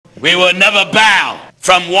We will never bow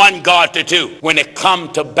from one God to two. When it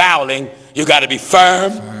comes to bowing, you got to be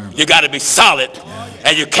firm, you got to be solid,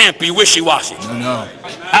 and you can't be wishy-washy. No.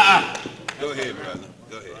 Go ahead, brother.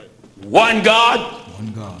 Go ahead. One God,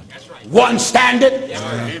 one standard,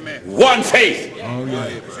 one faith.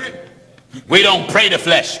 We don't pray the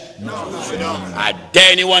flesh. I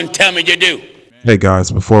dare anyone tell me you do. Hey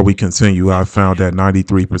guys, before we continue, I found that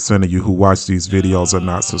 93% of you who watch these videos are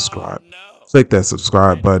not subscribed. Click that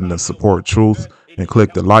subscribe button to support truth, and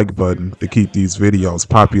click the like button to keep these videos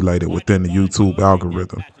populated within the YouTube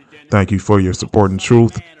algorithm. Thank you for your support in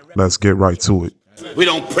truth. Let's get right to it. We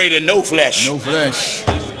don't pray to no flesh. No flesh.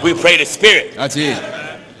 We pray to spirit. That's it.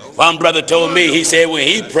 One brother told me, he said when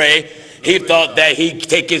he prayed, he thought that he'd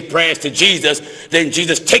take his prayers to Jesus, then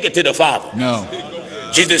Jesus take it to the Father. No.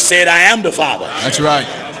 Jesus said, I am the Father. That's right.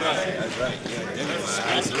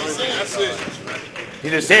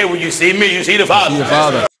 Jesus said, when you see me, you see the Father. See the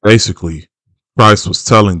Father. Basically, Christ was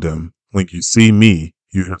telling them, when you see me,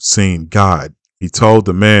 you have seen God. He told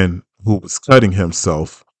the man who was cutting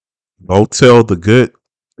himself, go tell the good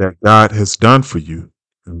that God has done for you.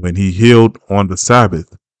 And when he healed on the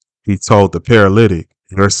Sabbath, he told the paralytic,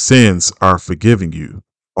 your sins are forgiven you.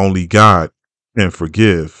 Only God can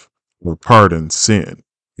forgive or pardon sin.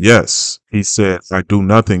 Yes, he said, I do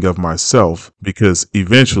nothing of myself, because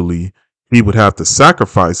eventually he would have to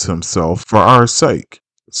sacrifice himself for our sake.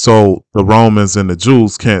 So the Romans and the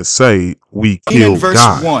Jews can't say we killed verse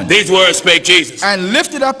God. 1. These words spake Jesus. And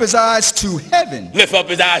lifted up his eyes to heaven. Lift up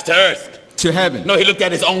his eyes to earth. To heaven. No, he looked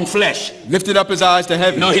at his own flesh. Lifted up his eyes to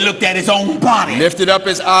heaven. No, he looked at his own body. Lifted up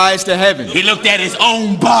his eyes to heaven. He looked at his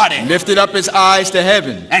own body. Lifted up his eyes to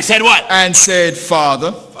heaven. And said what? And said,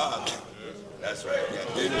 Father. That's right.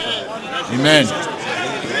 Amen.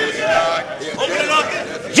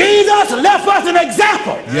 Jesus left us an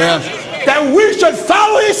example. Yeah. That we should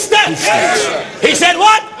follow his steps. He said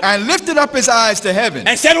what? And lifted up his eyes to heaven.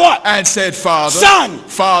 And said what? And said, Father. Son.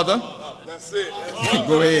 Father. That's it.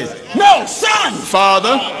 Go ahead. No, son.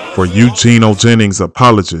 Father. For you Geno Jennings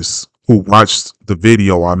apologists who watched the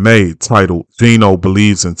video I made titled Geno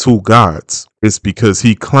Believes in Two Gods, it's because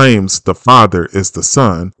he claims the Father is the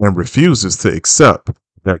Son and refuses to accept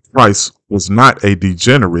that Christ was not a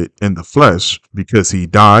degenerate in the flesh because he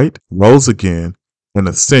died, rose again, and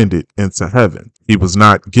ascended into heaven. He was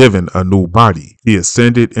not given a new body. He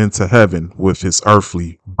ascended into heaven with his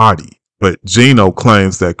earthly body. But Geno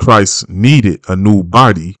claims that Christ needed a new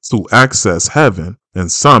body to access heaven,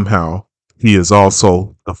 and somehow he is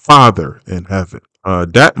also the Father in heaven.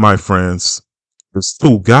 That, my friends, is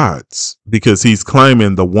two gods, because he's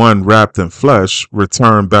claiming the one wrapped in flesh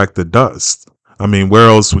returned back to dust. I mean, where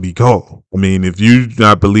else would he go? I mean, if you do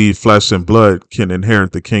not believe flesh and blood can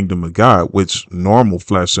inherit the kingdom of God, which normal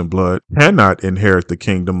flesh and blood cannot inherit the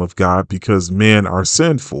kingdom of God because men are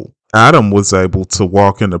sinful. Adam was able to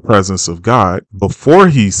walk in the presence of God before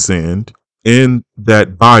he sinned in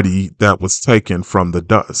that body that was taken from the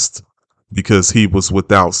dust, because he was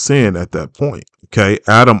without sin at that point. Okay,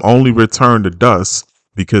 Adam only returned to dust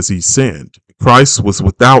because he sinned. Christ was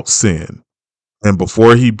without sin, and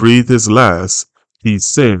before he breathed his last, he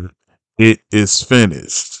said, it is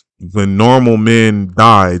finished. When normal men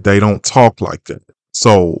die, they don't talk like that.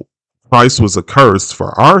 So Christ was accursed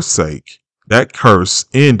for our sake. That curse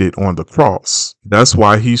ended on the cross. That's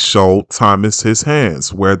why he showed Thomas his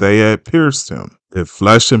hands where they had pierced him. If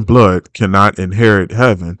flesh and blood cannot inherit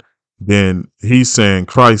heaven, then he's saying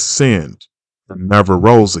Christ sinned and never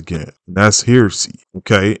rose again. That's heresy,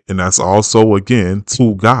 okay? And that's also, again,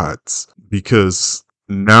 two gods, because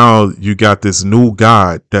now you got this new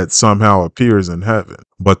God that somehow appears in heaven,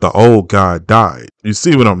 but the old God died. You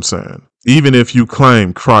see what I'm saying? Even if you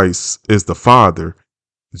claim Christ is the Father,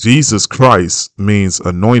 Jesus Christ means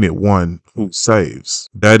anointed one who saves.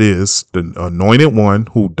 That is, the anointed one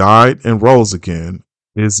who died and rose again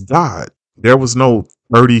is God. There was no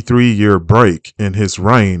 33-year break in his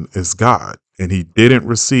reign as God, and he didn't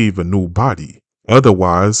receive a new body.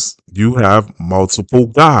 Otherwise, you have multiple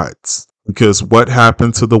gods, because what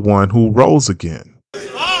happened to the one who rose again?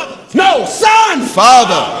 No, son.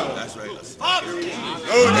 Father. That's right.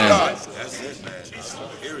 Amen.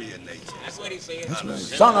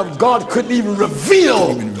 Son of God couldn't even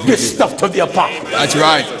reveal this stuff to the apostle. That's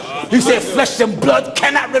right. He said flesh and blood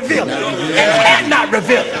cannot reveal it and cannot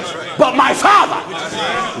reveal it, but my Father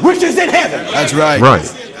which is in heaven. That's right. Right.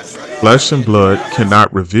 Flesh and blood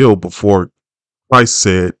cannot reveal before Christ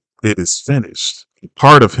said it is finished.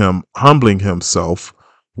 Part of him humbling himself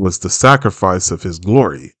was the sacrifice of his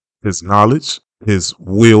glory, his knowledge, his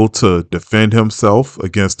will to defend himself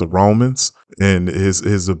against the Romans, and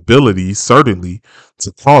his ability certainly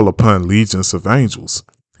to call upon legions of angels.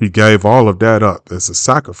 He gave all of that up as a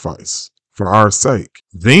sacrifice for our sake.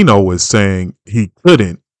 Zeno is saying he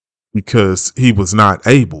couldn't because he was not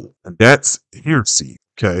able. And that's heresy,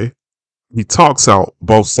 okay? He talks out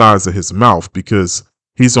both sides of his mouth because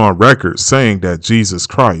he's on record saying that Jesus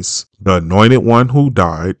Christ, the anointed one who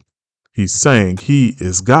died, he's saying he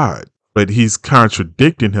is God. But he's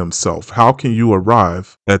contradicting himself. How can you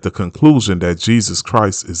arrive at the conclusion that Jesus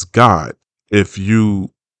Christ is God if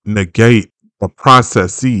you negate the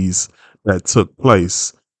processes that took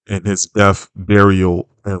place in his death, burial,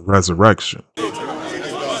 and resurrection?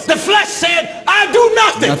 The flesh said, I do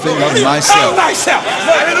nothing. Nothing of myself. Of myself.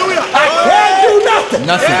 I can't do nothing.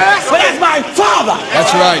 Nothing. But as my Father.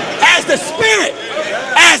 That's right. As the Spirit.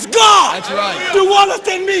 As God. That's right. Do work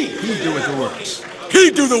in me. He doeth the works. He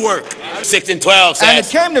do the work. 6 and 12 says. And it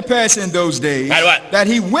came to pass in those days that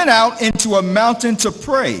he went out into a mountain to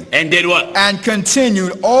pray. And did what? And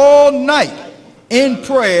continued all night in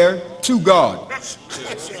prayer to God.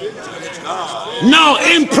 No,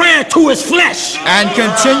 in prayer to his flesh. And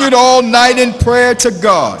continued all night in prayer to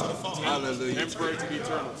God.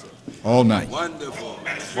 All night.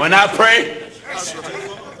 When I pray to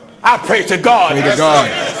God. Pray to God.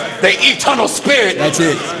 The eternal spirit. That's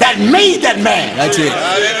it. That made that man. That's it.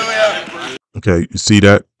 Okay, you see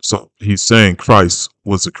that? So he's saying Christ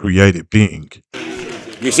was a created being.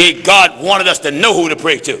 You see, God wanted us to know who to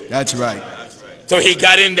pray to. That's right. So he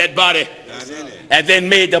got in that body and then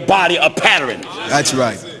made the body a pattern. That's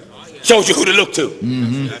right. Shows you who to look to.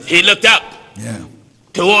 He looked up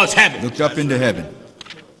towards heaven. Looked up into heaven.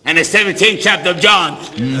 And the 17th chapter of John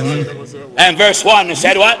and verse 1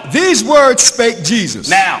 said what? These words spake Jesus.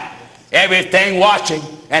 Now, everything watching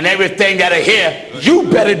and everything that are here, you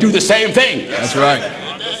better do the same thing. That's right.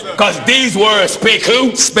 Because these words spake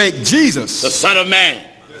who? Spake Jesus. The Son of Man.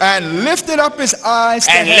 And lifted up his eyes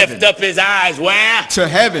to and heaven. lift up his eyes where? To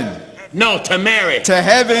heaven. No, to Mary. To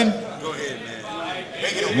heaven.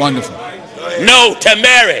 Wonderful. No, to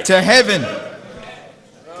Mary. To heaven.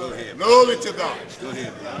 Glory to God.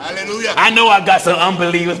 Hallelujah. I know I got some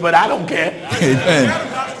unbelievers, but I don't care. Amen.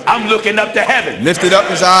 I'm looking up to heaven. Lifted up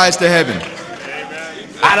his eyes to heaven.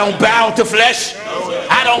 I don't bow to flesh.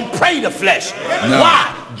 I don't pray to flesh. No.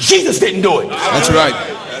 Why? Jesus didn't do it. That's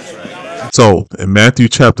right. So in Matthew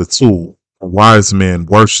chapter 2, the wise men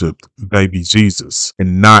worshiped baby Jesus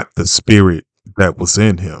and not the spirit that was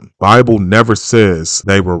in him. Bible never says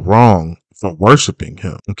they were wrong for worshiping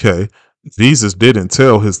him. Okay. Jesus didn't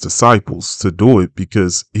tell his disciples to do it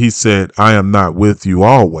because he said, I am not with you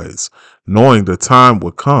always, knowing the time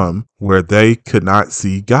would come where they could not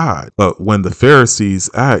see God. But when the Pharisees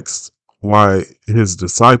asked why his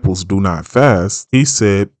disciples do not fast, he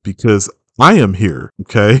said, because I am here.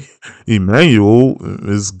 Okay. Emmanuel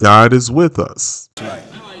is God is with us. Right.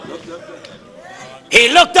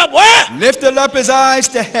 He looked up where? Lifted up his eyes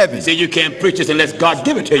to heaven. See, you can't preach this unless God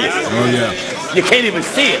give it to you. Oh, yeah. You can't even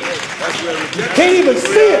see it. You can't even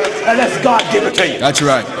see it unless God give it to you. That's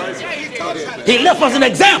right. He left us an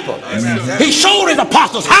example. He showed his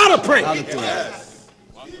apostles how to pray.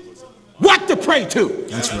 What to pray to.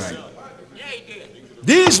 That's right.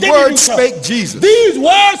 These words spake Jesus. These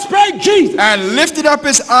words spake Jesus. And lifted up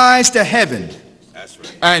his eyes to heaven.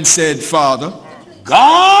 And said, Father,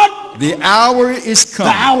 God, the hour is come.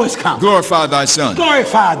 The hour is come. Glorify thy Son.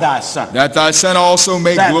 Glorify thy Son. That thy Son also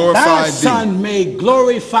may glorify thy thee. Son may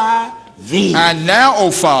glorify thee. And now,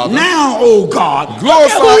 O Father. Now, O God.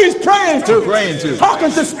 Glorify. Look at who he's praying to. Praying to.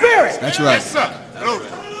 Talking to spirit. That's right. Yes, sir.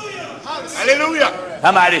 Hallelujah.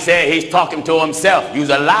 Somebody said he's talking to himself. You's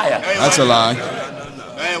a liar. That's a lie.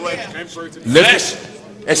 Flesh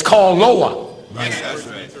is called lower.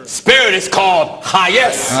 Spirit is called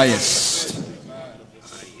highest. Highest.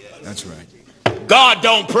 That's right. God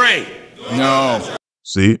don't pray. No.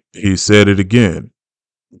 See, he said it again.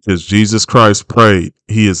 Because Jesus Christ prayed,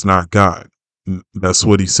 he is not God. That's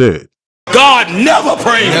what he said. God never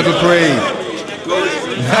prayed. Never prayed.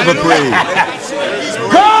 Never prayed.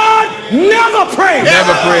 God never prayed.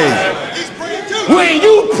 Never prayed. When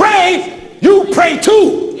you pray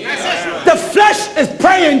too. The flesh is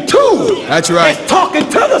praying too. That's right. It's talking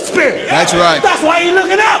to the spirit. That's right. That's why he's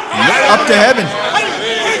looking up. Up to heaven.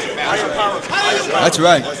 That's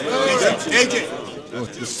right.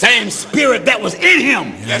 The same spirit that was in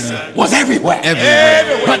him was everywhere.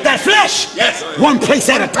 Everywhere. But that flesh, one place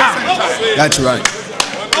at a time. That's right.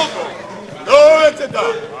 Glory to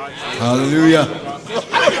God. Hallelujah.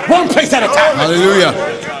 One place at a time. Hallelujah.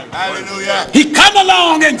 Hallelujah. He come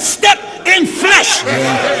along and step in flesh.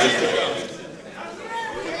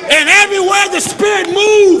 And everywhere the spirit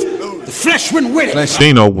moved, The flesh went with it.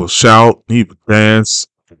 Gino will shout, he would dance,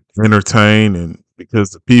 entertain, and because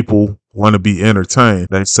the people want to be entertained,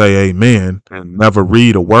 they say amen and never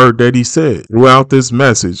read a word that he said. Throughout this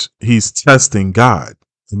message, he's testing God.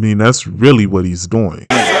 I mean, that's really what he's doing.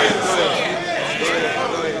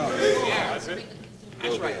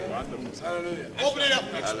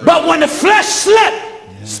 But when the flesh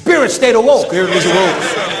slept, spirit stayed awoke. Spirit was awoke.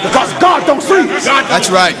 Because God don't sleep. That's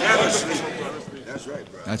right.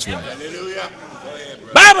 That's right.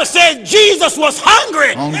 Bible says Jesus was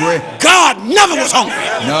hungry. Hungry. God never was hungry.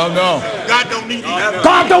 No. God don't need to eat.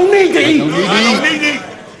 God don't need to eat. Don't need to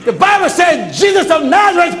eat. The Bible says Jesus of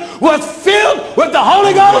Nazareth was filled with the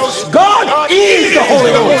Holy Ghost. God is the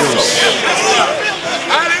Holy Ghost.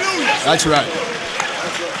 Hallelujah. That's right.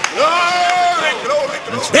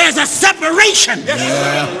 Glory. There's a separation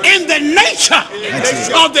in the nature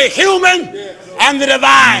of the human and the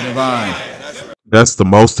divine. Divine. That's the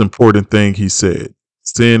most important thing he said.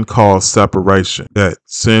 Sin caused separation, that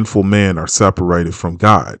sinful men are separated from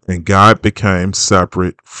God, and God became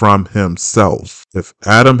separate from himself. If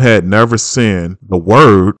Adam had never sinned, the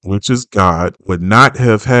Word, which is God, would not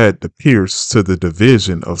have had to pierce to the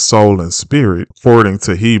division of soul and spirit, according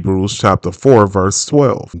to Hebrews chapter 4, verse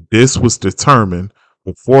 12. This was determined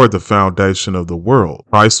before the foundation of the world.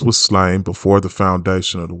 Christ was slain before the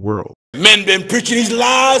foundation of the world. Men been preaching these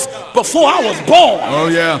lies before I was born. Oh,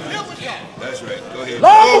 yeah. That's right. Go ahead.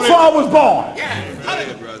 Long before I was born.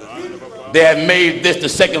 They have made this the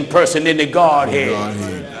second person in the Godhead.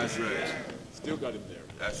 That's right. Still got him there.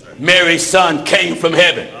 That's right. Mary's son came from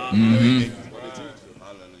heaven.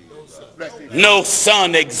 No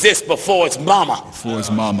son exists before its mama. For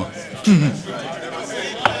his mama.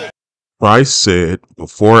 Christ said,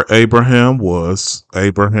 before Abraham was,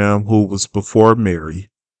 Abraham who was before Mary,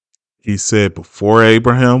 he said, before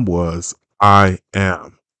Abraham was, I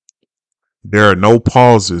am. There are no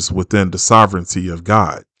pauses within the sovereignty of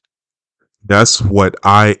God. That's what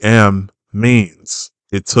I am means.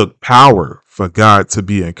 It took power for God to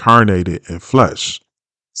be incarnated in flesh,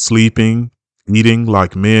 sleeping, eating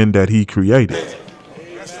like men that he created.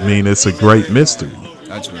 I mean, it's a great mystery.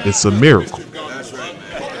 That's right. It's a miracle.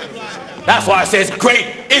 That's why it says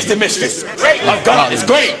great is the mystery of God. It's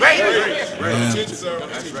great.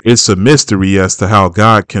 It's a mystery as to how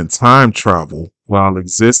God can time travel while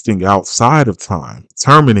existing outside of time,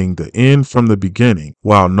 determining the end from the beginning,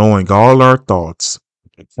 while knowing all our thoughts,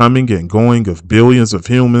 the coming and going of billions of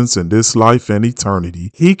humans in this life and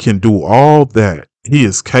eternity. He can do all that. He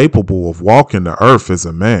is capable of walking the earth as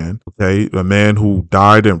a man, a man who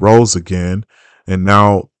died and rose again, and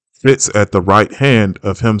now sits at the right hand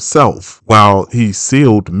of himself, while he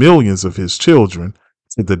sealed millions of his children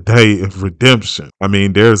to the day of redemption. I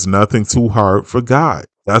mean, there's nothing too hard for God.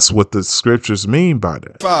 That's what the scriptures mean by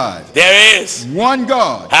that. 5. There is. One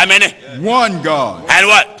God. How many? One God. And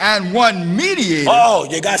what? And one mediator. Oh,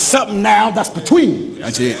 you got something now that's between.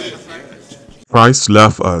 That's it. Christ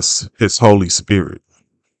left us his Holy Spirit.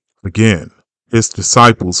 Again, his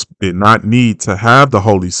disciples did not need to have the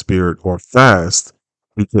Holy Spirit or fast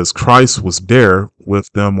because Christ was there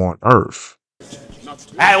with them on earth.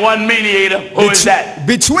 And one mediator. Who is that?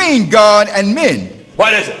 Between God and men.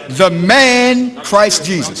 What is it? The man, Christ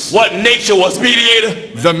Jesus. What nature was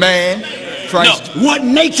mediator? The man, Christ. No. What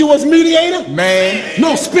nature was mediator? Man.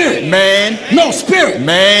 No spirit. Man. No spirit.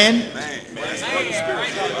 Man.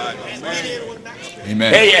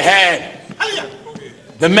 Amen. There you had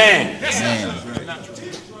the man.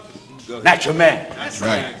 Natural man.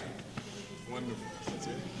 Right.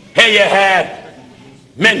 Here you had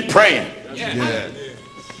men praying. Yeah.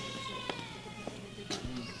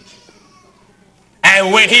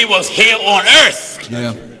 And when he was here on earth,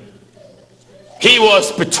 Yeah. he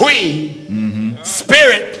was between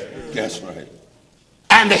spirit That's right.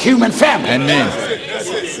 and the human family. And men.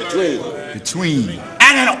 Between.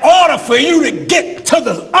 And in order for you to get to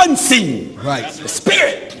the unseen, Right. the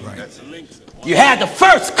spirit, Right. you had to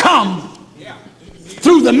first come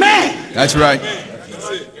through the man. That's right.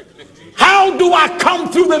 How do I come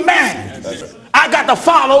through the man? I got to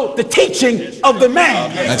follow the teaching of the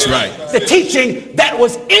man. That's right. The teaching that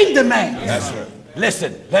was in the man. That's right.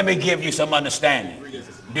 Listen, let me give you some understanding.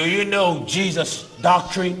 Do you know Jesus'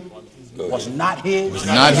 doctrine was not his?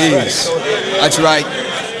 Not his. That's right.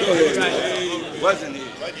 Wasn't he?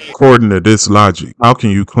 According to this logic, how can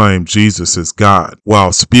you claim Jesus is God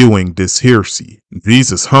while spewing this heresy?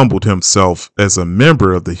 Jesus humbled himself as a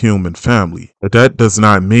member of the human family, but that does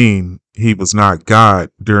not mean he was not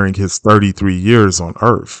God during his 33 years on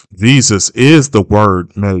earth. Jesus is the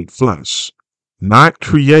Word made flesh, not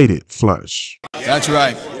created flesh. That's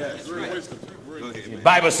right.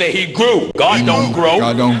 Bible say he grew. God don't grow.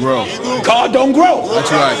 God don't grow. God don't grow.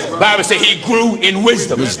 That's right. Bible say he grew in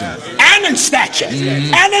wisdom, and in stature,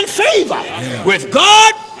 and in favor with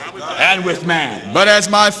God and with man. But as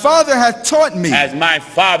my Father hath taught me, as my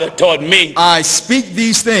Father taught me, I speak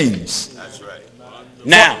these things. That's right.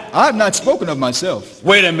 Now, I have not spoken of myself.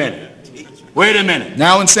 Wait a minute. Wait a minute.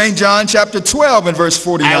 Now in St. John chapter 12 and verse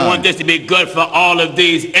 49. I want this to be good for all of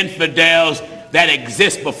these infidels that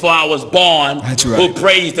exist before I was born. That's right. Who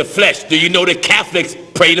praise the flesh. Do you know that Catholics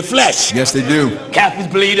pray the flesh? Yes, they do.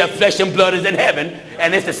 Catholics believe that flesh and blood is in heaven,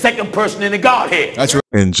 and it's the second person in the Godhead. That's right.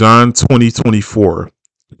 In John 20:24,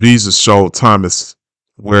 Jesus showed Thomas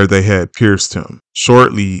where they had pierced him.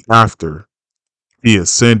 Shortly after, he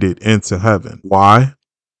ascended into heaven. Why?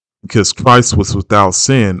 Because Christ was without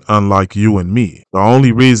sin, unlike you and me. The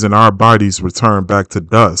only reason our bodies return back to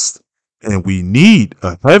dust and we need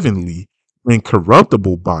a heavenly,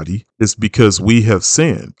 incorruptible body is because we have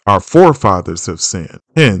sinned. Our forefathers have sinned.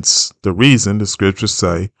 Hence, the reason the scriptures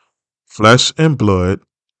say flesh and blood,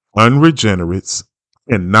 unregenerates,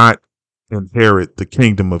 cannot inherit the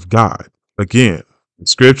kingdom of God. Again, the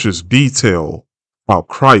scriptures detail how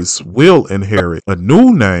Christ will inherit a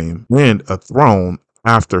new name and a throne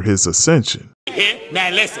after his ascension. Now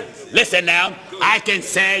listen now. I can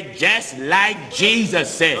say just like Jesus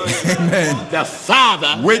said. Amen. The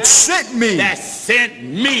Father which sent me, that sent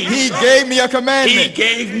me, he gave me a commandment. He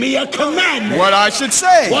gave me a commandment. What I should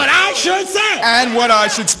say. What I should say. And what I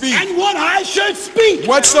should speak. And what I should speak.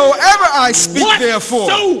 Whatsoever I speak therefore.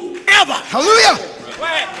 Whatsoever. Hallelujah.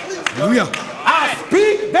 Hallelujah. I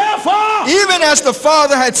speak therefore. Even as the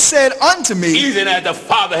Father had said unto me. Even as the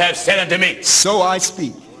Father has said unto me. So I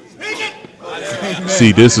speak.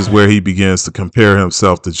 See, this is where he begins to compare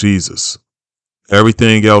himself to Jesus.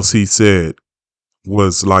 Everything else he said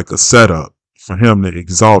was like a setup for him to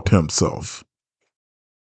exalt himself.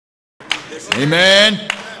 Amen.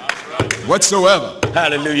 Whatsoever.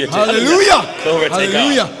 Hallelujah. Hallelujah. Glory to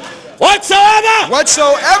Hallelujah. God. Whatsoever.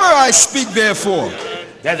 Whatsoever I speak therefore.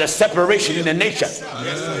 There's a separation in the nature.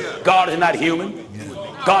 God is not human.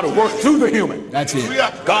 God works through the human. That's it.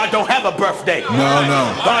 God don't have a birthday. No,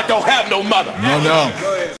 no. God don't have no mother. No,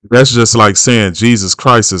 no. That's just like saying Jesus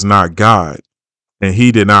Christ is not God and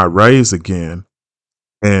he did not rise again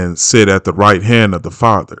and sit at the right hand of the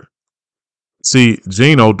Father. See,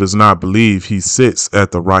 Gino does not believe he sits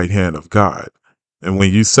at the right hand of God. And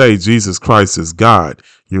when you say Jesus Christ is God,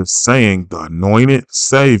 you're saying the anointed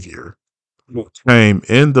Savior who came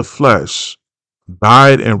in the flesh,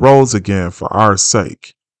 died and rose again for our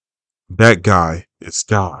sake. That guy is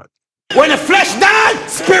God. When the flesh died,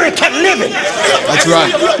 spirit kept living. That's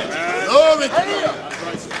right.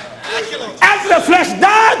 After the flesh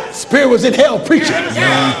died, spirit was in hell preaching.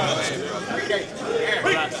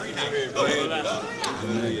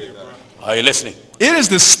 Are you listening? It is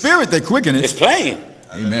the spirit that quickeneth. It's plain.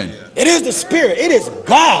 Amen. It is the spirit. It is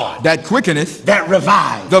God that quickeneth. That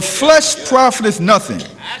revives. The flesh profiteth nothing.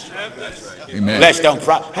 Amen. Flesh don't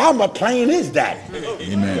profit. How much plain is that?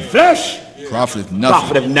 Amen. The flesh profiteth nothing.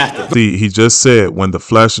 Profiteth nothing. See, he just said when the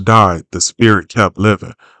flesh died, the spirit kept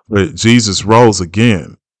living. But Jesus rose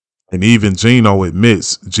again. And even Gino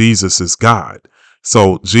admits Jesus is God.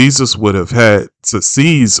 So Jesus would have had to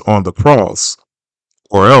seize on the cross,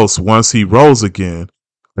 or else once he rose again,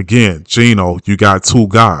 Gino, you got two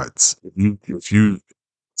gods. If you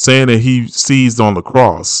saying that he seized on the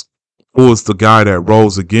cross, who is the guy that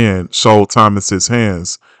rose again, showed Thomas his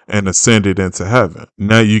hands, and ascended into heaven?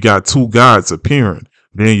 Now you got two gods appearing.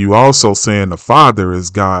 Then you also saying the Father is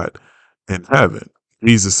God in heaven.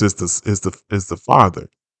 Jesus is the Father.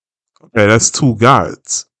 Okay, that's two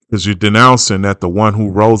gods. Because you're denouncing that the one who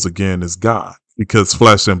rose again is God. Because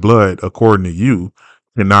flesh and blood, according to you,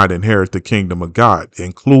 cannot inherit the kingdom of God,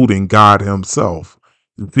 including God himself.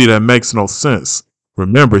 You see, that makes no sense.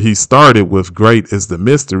 Remember, he started with great is the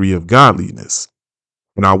mystery of godliness.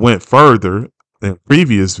 And I went further in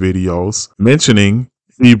previous videos mentioning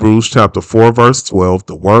Hebrews chapter 4, verse 12,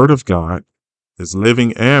 the word of God is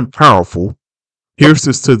living and powerful,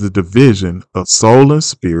 pierces to the division of soul and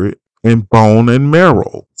spirit and bone and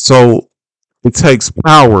marrow. So it takes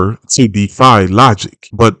power to defy logic.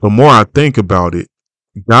 But the more I think about it,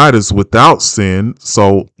 God is without sin,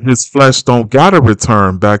 so his flesh don't gotta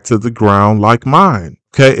return back to the ground like mine.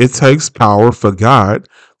 Okay, it takes power for God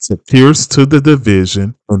to pierce to the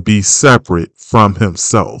division and be separate from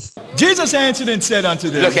himself. Jesus answered and said unto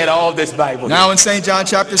them. Look at all this Bible. Now in St. John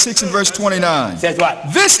chapter 6 and verse 29. Says what?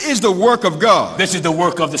 This is the work of God. This is the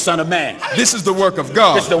work of the Son of Man. This is the work of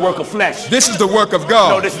God. This is the work of flesh. This is the work of God.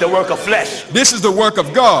 No, this is the work of flesh. This is the work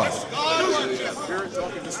of God.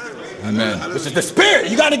 Amen. This is the spirit.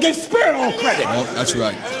 You got to give spirit all credit. Oh, that's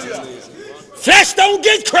right. Flesh don't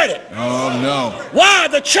get credit. Oh, no. Why?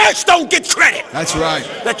 The church don't get credit. That's right.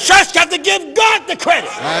 The church got to give God the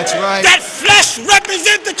credit. That's right. That flesh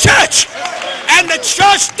represents the church. And the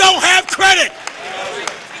church don't have credit.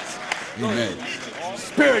 Amen.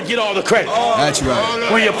 Spirit get all the credit. That's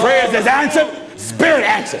right. When your prayers is answered, spirit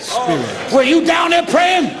answers. Spirit. When you down there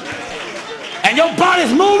praying and your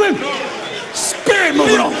body's moving, spirit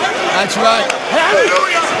moving on. That's right.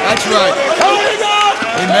 Hallelujah. That's right. Holy God.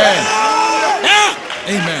 Amen. Yeah.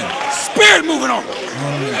 Amen. Spirit moving on.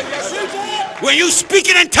 When you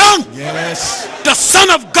speaking in tongue, yes, the Son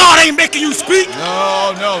of God ain't making you speak.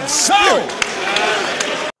 No. Spirit.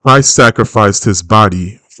 Christ sacrificed his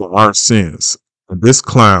body for our sins, and this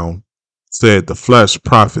clown said the flesh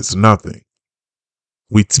profits nothing.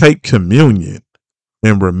 We take communion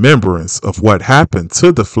in remembrance of what happened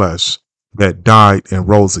to the flesh that died and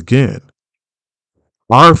rose again.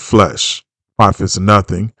 Our flesh profits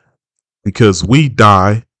nothing because we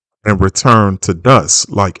die and return to dust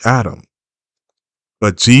like Adam.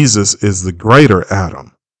 But Jesus is the greater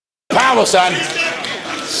Adam. Power, son.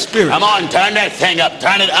 Spirit. Come on, turn that thing up.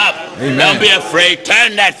 Turn it up. Amen. Don't be afraid.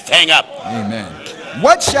 Turn that thing up. Amen.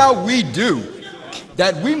 What shall we do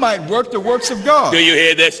that we might work the works of God? Do you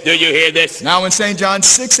hear this? Do you hear this? Now in St. John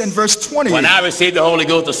 6 and verse 20. When I received the Holy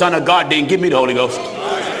Ghost, the Son of God didn't give me the Holy Ghost.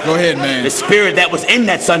 Go ahead, man. The spirit that was in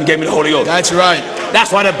that Son gave me the Holy Ghost. That's right.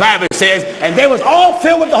 That's why the Bible says, and they was all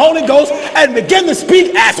filled with the Holy Ghost and began to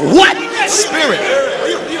speak as what? Spirit.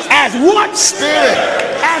 As what? Spirit.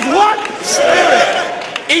 As what?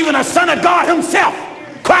 Spirit. Even the Son of God himself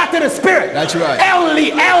cried to the Spirit. That's right.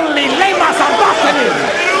 Eli, Eli, lema sabachthani.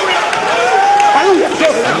 Hallelujah.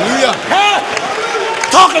 Hallelujah. Huh?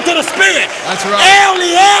 Talking to the Spirit. That's right.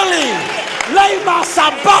 Eli, Eli, lema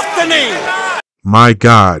sabachthani. My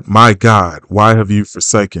God, why have you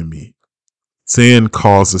forsaken me? Sin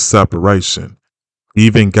causes separation,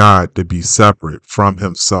 even God to be separate from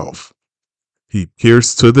himself. He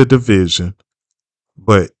pierced to the division,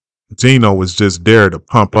 but Gino was just there to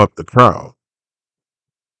pump up the crowd.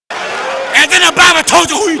 And then the Bible told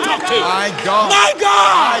you who you talked to. My God. My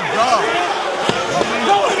God. My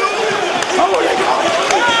God. Holy God.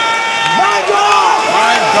 My God.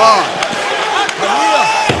 My God. Hallelujah.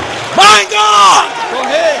 My God. Go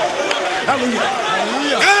ahead. Hallelujah.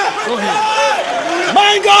 Hallelujah. Go ahead.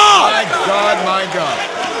 My God. My God. My God.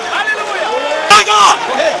 My God.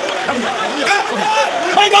 Go ahead. Hallelujah. Go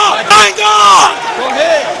ahead. My God. My God. Go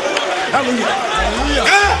ahead. Hallelujah. Hallelujah.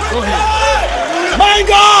 Go ahead. My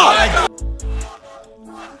God. My God.